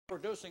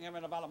producing him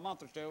in about a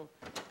month or two.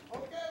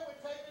 Okay, we're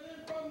taking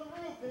in from the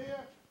roof here.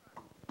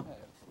 Hey,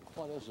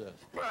 what is this?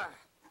 Hey,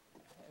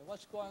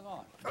 what's going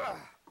on?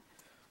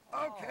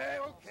 Okay,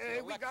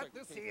 we got electric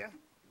this people. here.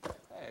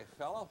 Hey,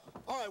 fellow.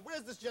 All right,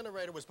 where's this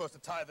generator we're supposed to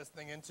tie this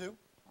thing into?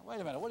 Wait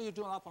a minute. What are you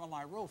doing up on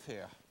my roof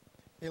here?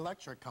 The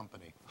electric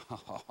company.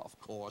 Of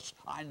course.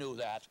 I knew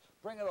that.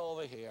 Bring it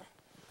over here.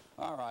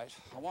 All right.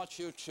 I want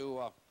you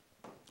to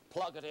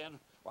plug it in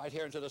right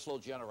here into this little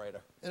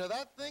generator. You know,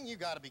 that thing, you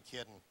gotta be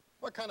kidding.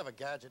 What kind of a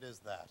gadget is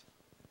that?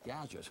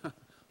 Gadget?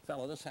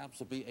 Fellow, this happens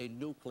to be a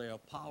nuclear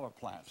power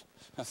plant.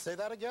 Say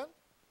that again?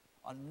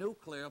 A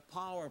nuclear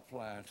power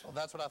plant. Well,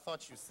 that's what I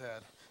thought you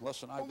said.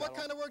 Listen, Well, what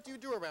kind of work do you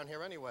do around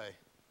here anyway?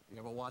 You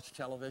ever watch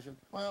television?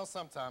 Well,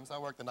 sometimes. I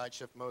work the night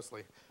shift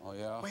mostly. Oh,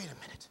 yeah? Wait a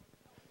minute.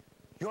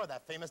 You're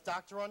that famous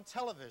doctor on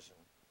television.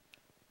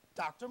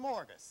 Dr.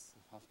 Morgus.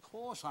 Of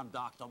course I'm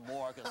Dr.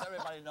 Morgus.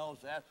 Everybody knows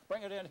that.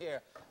 Bring it in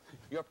here.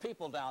 Your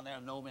people down there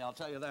know me, I'll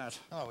tell you that.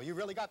 Oh, well, you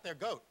really got their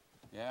goat.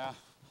 Yeah.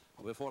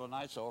 Before the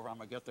night's over, I'm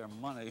going to get their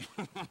money.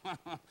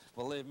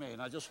 Believe me.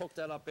 Now, just hook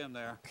that up in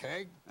there.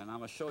 Okay. And I'm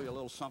going to show you a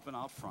little something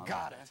out front.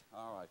 Got it.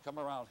 All right, come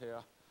around here.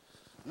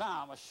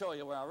 Now, I'm going to show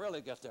you where I really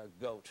get their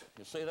goat.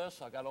 You see this?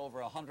 I got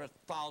over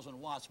 100,000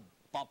 watts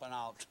bumping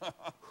out.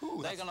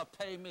 They're going to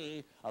pay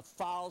me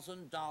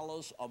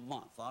 $1,000 a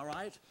month, all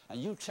right?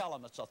 And you tell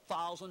them it's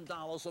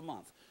 $1,000 a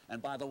month.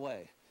 And by the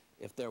way,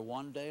 if they're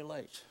one day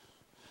late,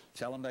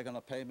 tell them they're going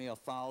to pay me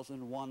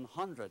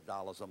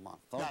 $1,100 a month,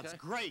 okay? That's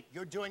great.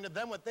 You're doing to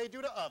them what they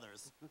do to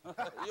others.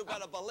 You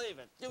better believe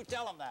it. You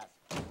tell them that.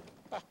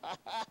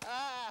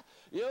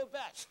 You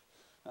bet.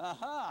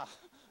 Uh-huh.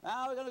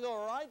 Now we're going to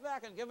go right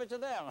back and give it to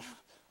them.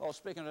 Oh,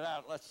 speaking of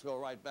that, let's go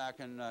right back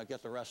and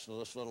get the rest of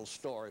this little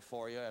story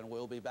for you, and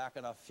we'll be back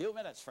in a few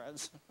minutes,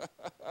 friends.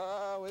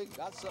 We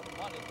got some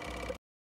money.